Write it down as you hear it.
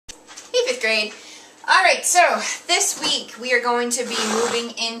grade. Alright, so this week we are going to be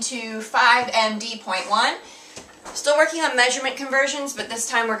moving into 5MD.1. Still working on measurement conversions, but this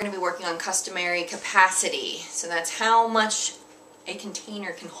time we're going to be working on customary capacity. So that's how much a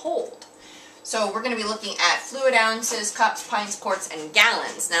container can hold. So we're going to be looking at fluid ounces, cups, pints, quarts, and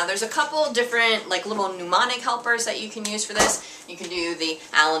gallons. Now there's a couple different like little mnemonic helpers that you can use for this. You can do the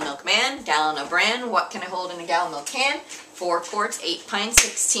Allen Milk Man, gallon of bran, what can I hold in a gallon milk can, 4 quarts, 8 pints,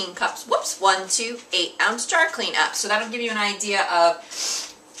 16 cups, whoops, 1, 2, 8 ounce jar cleanup. So that'll give you an idea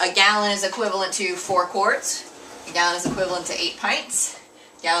of a gallon is equivalent to 4 quarts, a gallon is equivalent to 8 pints,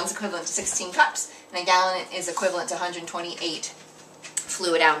 a gallon is equivalent to 16 cups, and a gallon is equivalent to 128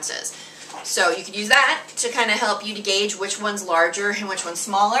 fluid ounces. So you could use that to kind of help you to gauge which one's larger and which one's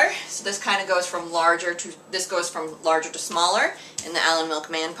smaller. So this kind of goes from larger to smaller in the Allen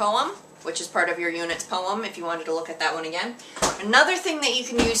Milkman poem, which is part of your unit's poem if you wanted to look at that one again. Another thing that you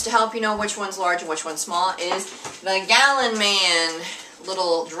can use to help you know which one's large and which one's small is the Gallon Man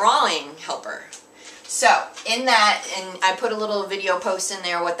little drawing helper. So in that, and I put a little video post in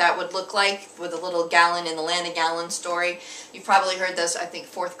there what that would look like with a little gallon in the Land of Gallon story. You've probably heard this, I think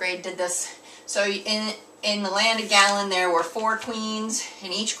 4th grade did this. So in the Land of Gallon there were 4 queens,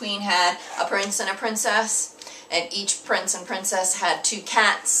 and each queen had a prince and a princess, and each prince and princess had 2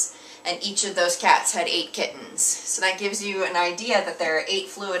 cats, and each of those cats had 8 kittens. So that gives you an idea that there are 8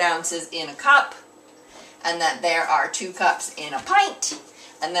 fluid ounces in a cup, and that there are 2 cups in a pint,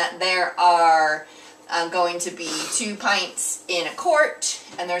 and that there are going to be 2 pints in a quart,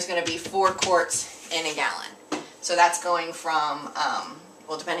 and there's going to be 4 quarts in a gallon. So that's going from,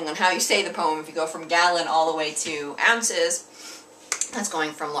 well, depending on how you say the poem, if you go from gallon all the way to ounces, that's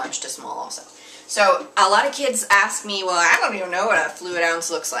going from large to small also. So a lot of kids ask me, well, I don't even know what a fluid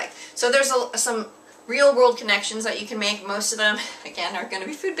ounce looks like. So there's some real world connections that you can make. Most of them, again, are going to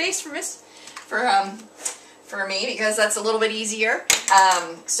be food-based for me, because that's a little bit easier.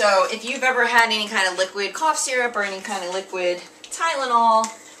 So if you've ever had any kind of liquid cough syrup or any kind of liquid Tylenol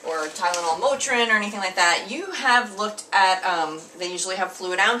or Tylenol Motrin or anything like that, you have looked at, they usually have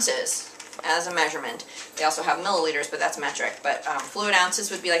fluid ounces as a measurement. They also have milliliters, but that's metric. But fluid ounces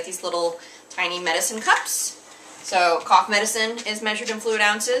would be like these little tiny medicine cups. So cough medicine is measured in fluid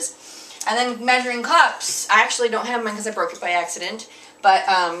ounces. And then measuring cups, I actually don't have mine because I broke it by accident, but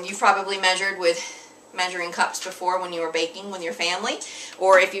you've probably measured with measuring cups before when you were baking with your family,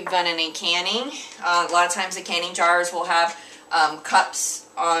 or if you've done any canning. A lot of times the canning jars will have cups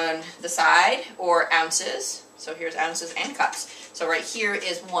on the side or ounces. So here's ounces and cups. So right here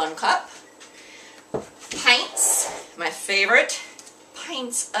is 1 cup. Pints, my favorite,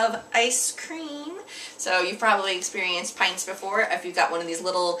 pints of ice cream. So you've probably experienced pints before if you've got one of these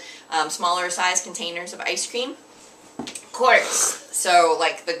little smaller size containers of ice cream. Quarts, so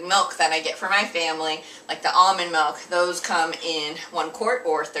like the milk that I get for my family, like the almond milk, those come in 1 quart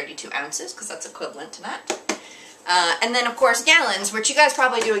or 32 ounces, because that's equivalent to that. And then of course gallons, which you guys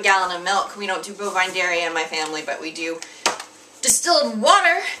probably do a gallon of milk. We don't do bovine dairy in my family, but we do distilled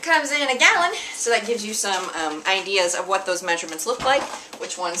water comes in a gallon, so that gives you some ideas of what those measurements look like,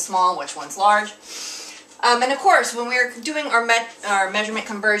 which one's small, which one's large. And of course, when we're doing our measurement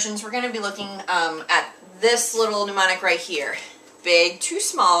conversions, we're going to be looking at this little mnemonic right here. Big to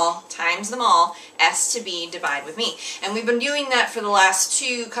small times them all, S to B, divide with me. And we've been doing that for the last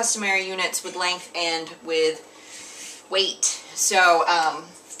 2 customary units with length and with weight. So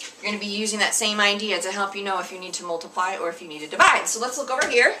you're going to be using that same idea to help you know if you need to multiply or if you need to divide. So let's look over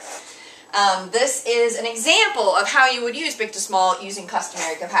here. This is an example of how you would use big to small using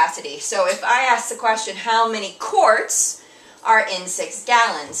customary capacity. So if I ask the question, how many quarts are in 6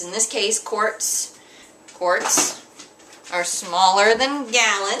 gallons? In this case, quarts are smaller than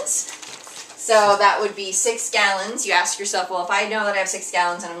gallons. So that would be 6 gallons. You ask yourself, well, if I know that I have 6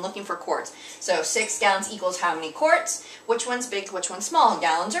 gallons and I'm looking for quarts. So 6 gallons equals how many quarts? Which one's big, which one's small?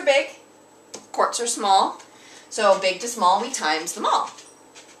 Gallons are big, quarts are small. So big to small, we times them all.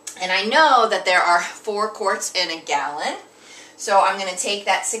 And I know that there are 4 quarts in a gallon. So I'm going to take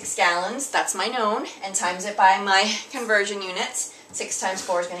that 6 gallons, that's my known, and times it by my conversion units. 6 times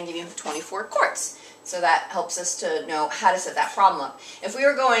 4 is going to give you 24 quarts. So that helps us to know how to set that problem up. If we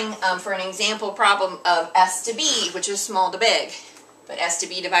were going for an example problem of S to B, which is small to big, but S to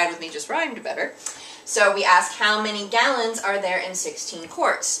B divide with me just rhymed better. So we ask how many gallons are there in 16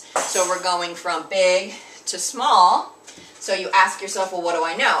 quarts. So we're going from big to small. So you ask yourself, well, what do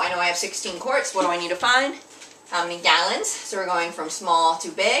I know? I know I have 16 quarts. What do I need to find? How many gallons? So we're going from small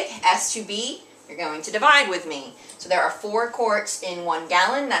to big, S to B. You're going to divide with me. So there are 4 quarts in 1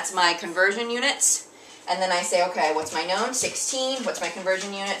 gallon. That's my conversion units. And then I say, okay, what's my known? 16. What's my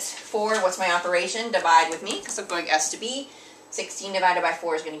conversion units? 4. What's my operation? Divide with me, because I'm going S to B. 16 divided by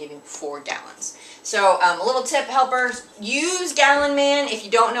 4 is going to give you 4 gallons. So a little tip, helpers, use Gallon Man. If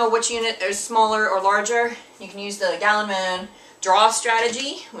you don't know which unit is smaller or larger, you can use the Gallon Man draw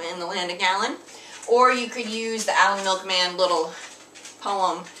strategy in the land of gallon. Or you could use the Allen Milkman little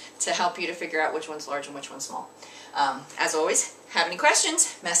poem to help you to figure out which one's large and which one's small. As always, have any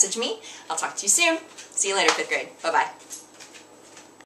questions, message me. I'll talk to you soon. See you later, 5th grade. Bye-bye.